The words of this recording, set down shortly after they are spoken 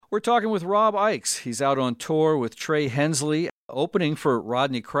We're talking with Rob Ickes. He's out on tour with Trey Hensley, opening for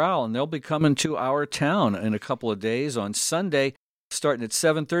Rodney Crowell, and they'll be coming to our town in a couple of days on Sunday, starting at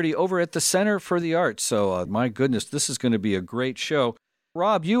 7:30 over at the Center for the Arts. So, my goodness, this is going to be a great show.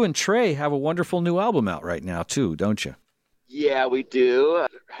 Rob, you and Trey have a wonderful new album out right now, too, don't you? Yeah, we do.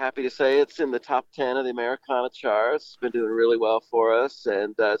 Happy to say it's in the top 10 of the Americana charts. It's been doing really well for us,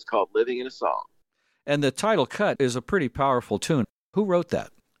 and it's called Living in a Song. And the title cut is a pretty powerful tune. Who wrote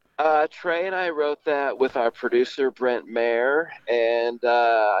that? Trey and I wrote that with our producer, Brent Mayer, and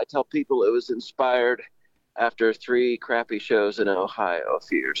I tell people it was inspired after 3 crappy shows in Ohio a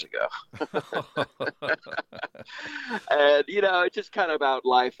few years ago. And, it's just kind of about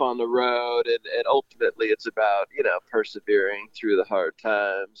life on the road, and ultimately it's about, persevering through the hard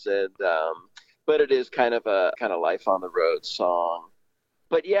times, and but it is kind of a life on the road song.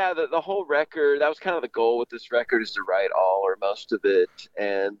 But yeah, the whole record, that was kind of the goal with this record, is to write all or most of it.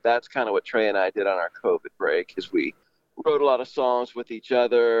 And that's kind of what Trey and I did on our COVID break, is we wrote a lot of songs with each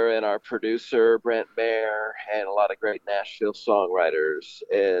other and our producer, Brent Mayer, and a lot of great Nashville songwriters.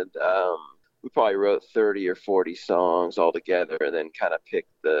 And we probably wrote 30 or 40 songs all together, and then kind of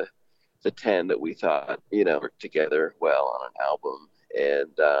picked the 10 that we thought, worked together well on an album.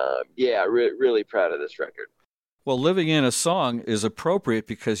 And really proud of this record. Well, Living in a Song is appropriate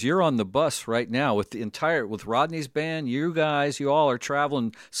because you're on the bus right now with with Rodney's band. You all are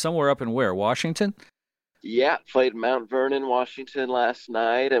traveling somewhere up in where? Washington? Yeah, played Mount Vernon, Washington last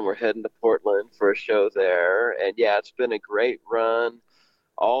night, and we're heading to Portland for a show there. And yeah, it's been a great run.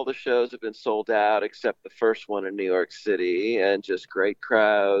 All the shows have been sold out except the first one in New York City, and just great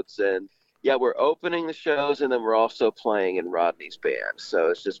crowds. And yeah, we're opening the shows, and then we're also playing in Rodney's band.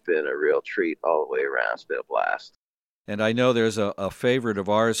 So it's just been a real treat all the way around. It's been a blast. And I know there's a favorite of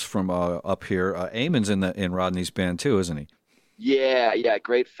ours from up here. Eamon's in Rodney's band too, isn't he? Yeah,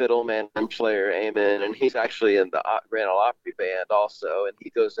 great fiddle man and player, Eamon. And he's actually in the Grand Ole Opry band also, and he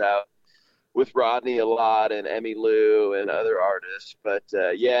goes out with Rodney a lot, and Emmy Lou and other artists. But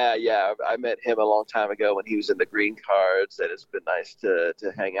I met him a long time ago when he was in the Green Cards, and it's been nice to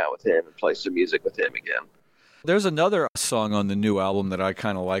hang out with him and play some music with him again. There's another song on the new album that I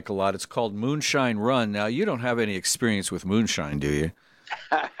kind of like a lot. It's called Moonshine Run. Now, you don't have any experience with moonshine, do you?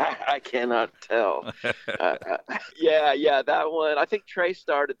 I cannot tell. Yeah, that one. I think Trey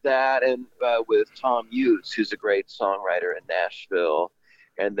started that, and with Tom Hughes, who's a great songwriter in Nashville.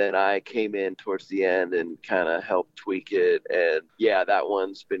 And then I came in towards the end and kind of helped tweak it. And yeah, that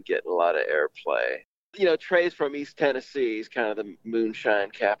one's been getting a lot of airplay. Trey's from East Tennessee. He's kind of the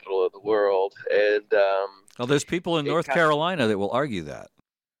moonshine capital of the world. And well, there's people in North Carolina that will argue that.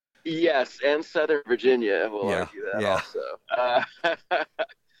 Yes, and Southern Virginia will argue that also.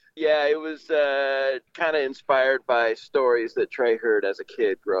 Yeah, it was kind of inspired by stories that Trey heard as a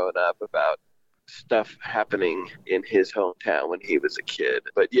kid growing up about stuff happening in his hometown when he was a kid.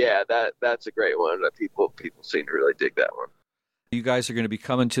 But yeah, that's a great one. People seem to really dig that one. You guys are going to be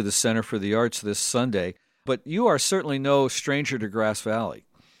coming to the Center for the Arts this Sunday, but you are certainly no stranger to Grass Valley.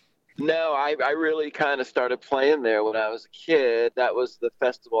 No, I really kind of started playing there when I was a kid. That was the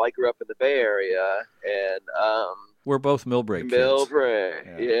festival. I grew up in the Bay Area, and we're both Millbrae kids.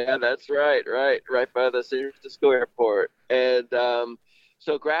 Millbrae, yeah, that's right by the San Francisco airport. And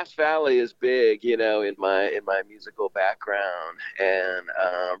so Grass Valley is big, in my musical background, and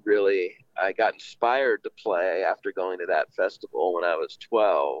really I got inspired to play after going to that festival when I was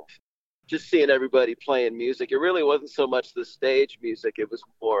 12. Just seeing everybody playing music. It really wasn't so much the stage music. It was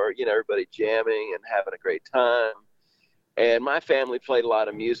more, everybody jamming and having a great time. And my family played a lot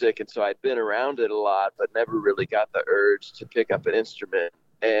of music, and so I'd been around it a lot, but never really got the urge to pick up an instrument.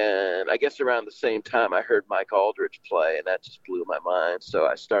 And I guess around the same time, I heard Mike Aldridge play, and that just blew my mind. So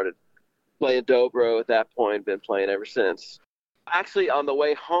I started playing dobro at that point, been playing ever since. Actually, on the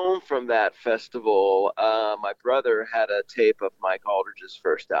way home from that festival, my brother had a tape of Mike Aldridge's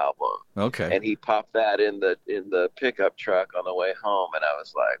first album. Okay. And he popped that in the pickup truck on the way home, and I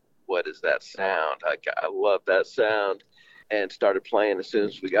was like, what is that sound? I love that sound, and started playing as soon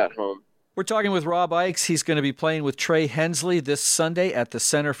as we got home. We're talking with Rob Ickes. He's going to be playing with Trey Hensley this Sunday at the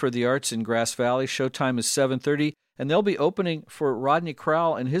Center for the Arts in Grass Valley. Showtime is 7:30, and they'll be opening for Rodney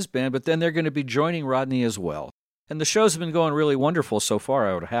Crowell and his band, but then they're going to be joining Rodney as well. And the show's been going really wonderful so far,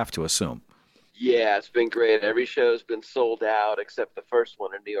 I would have to assume. Yeah, it's been great. Every show's been sold out except the first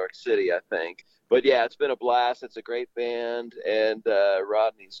one in New York City, I think. But yeah, it's been a blast. It's a great band, and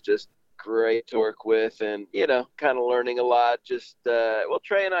Rodney's just great to work with, and, kind of learning a lot.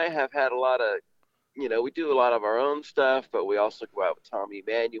 Trey and I have had a lot of, we do a lot of our own stuff, but we also go out with Tommy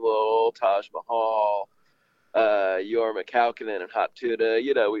Emmanuel, Taj Mahal, Jorma Kaukonen and Hot Tuna.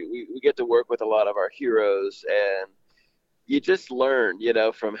 We get to work with a lot of our heroes, and you just learn,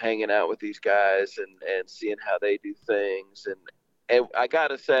 from hanging out with these guys and seeing how they do things. And I got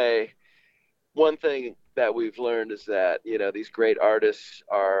to say, one thing that we've learned is that, these great artists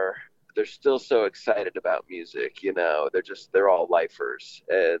they're still so excited about music. They're all lifers,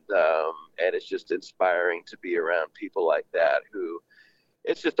 and it's just inspiring to be around people like that who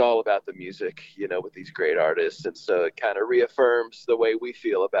it's just all about the music, with these great artists. And so it kind of reaffirms the way we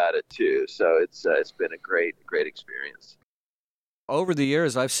feel about it too. So it's been a great experience. Over the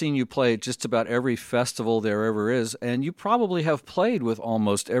years, I've seen you play at just about every festival there ever is, and you probably have played with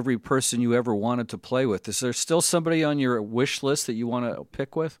almost every person you ever wanted to play with. Is there still somebody on your wish list that you want to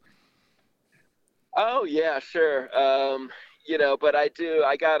pick with? Oh, yeah, sure. But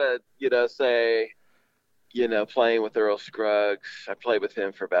I gotta, say, playing with Earl Scruggs, I played with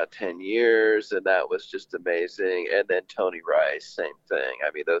him for about 10 years, and that was just amazing. And then Tony Rice, same thing.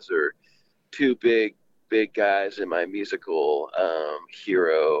 I mean, those are two big guys in my musical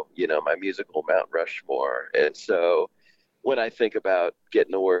hero, my musical Mount Rushmore. And so when I think about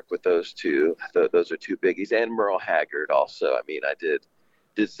getting to work with those two, those are two biggies. And Merle Haggard also. I mean, I did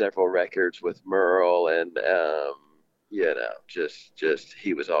several records with Merle, and just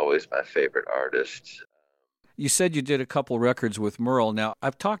he was always my favorite artist. You said you did a couple records with Merle. Now,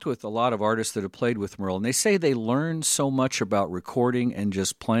 I've talked with a lot of artists that have played with Merle, and they say they learn so much about recording and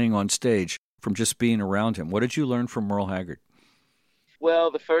just playing on stage from just being around him. What did you learn from Merle Haggard?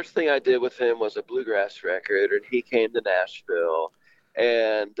 Well, the first thing I did with him was a bluegrass record, and he came to Nashville.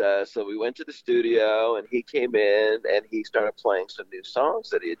 And so we went to the studio, and he came in, and he started playing some new songs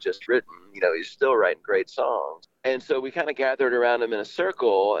that he had just written. He's still writing great songs. And so we kind of gathered around him in a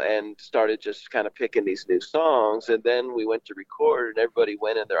circle and started just kind of picking these new songs. And then we went to record, and everybody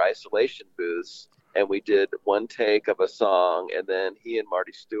went in their isolation booths, and we did one take of a song. And then he and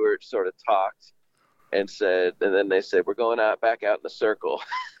Marty Stewart sort of talked and then they said, we're going back out in the circle.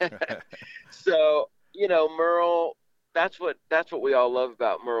 So, Merle, that's what we all love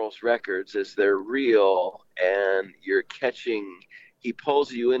about Merle's records is they're real, and he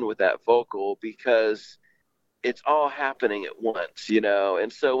pulls you in with that vocal because it's all happening at once,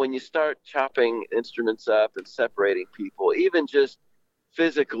 and so when you start chopping instruments up and separating people, even just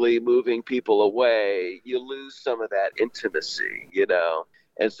physically moving people away, you lose some of that intimacy,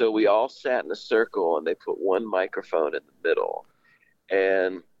 and so we all sat in a circle, and they put one microphone in the middle,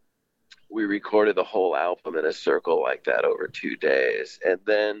 and we recorded the whole album in a circle like that over 2 days. And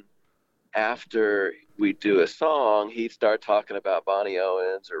then after we do a song, he'd start talking about Bonnie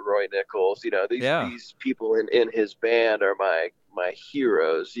Owens or Roy Nichols. These people in his band are my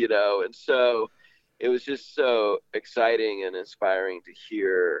heroes, and so it was just so exciting and inspiring to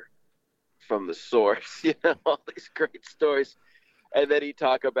hear from the source, all these great stories. And then he'd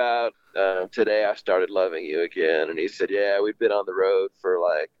talk about, today I started loving you again. And he said, yeah, we've been on the road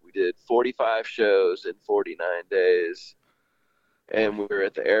we did 45 shows in 49 days. And we were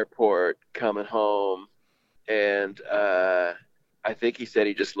at the airport coming home. And I think he said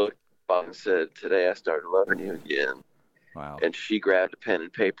he just looked up and said, today I started loving you again. Wow. And she grabbed a pen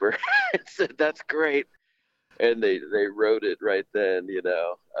and paper and said, that's great. And they wrote it right then,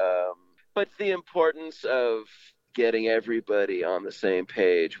 But the importance of getting everybody on the same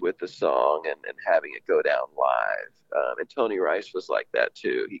page with the song and having it go down live. And Tony Rice was like that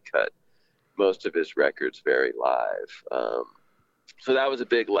too. He cut most of his records very live. So that was a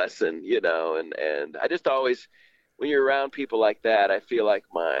big lesson, and I just always, when you're around people like that, I feel like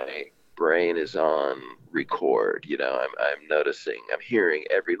my brain is on record. I'm noticing, I'm hearing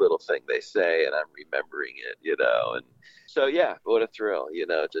every little thing they say, and I'm remembering it, and so, yeah, what a thrill,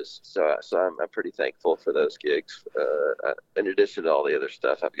 just so I'm pretty thankful for those gigs, in addition to all the other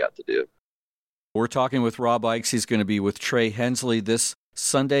stuff I've got to do. We're talking with Rob Ickes. He's going to be with Trey Hensley this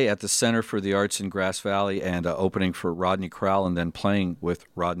Sunday at the Center for the Arts in Grass Valley, and opening for Rodney Crowell, and then playing with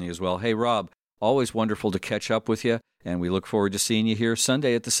Rodney as well. Hey, Rob, always wonderful to catch up with you, and we look forward to seeing you here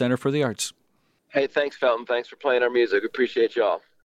Sunday at the Center for the Arts. Hey, thanks, Felton. Thanks for playing our music. Appreciate y'all.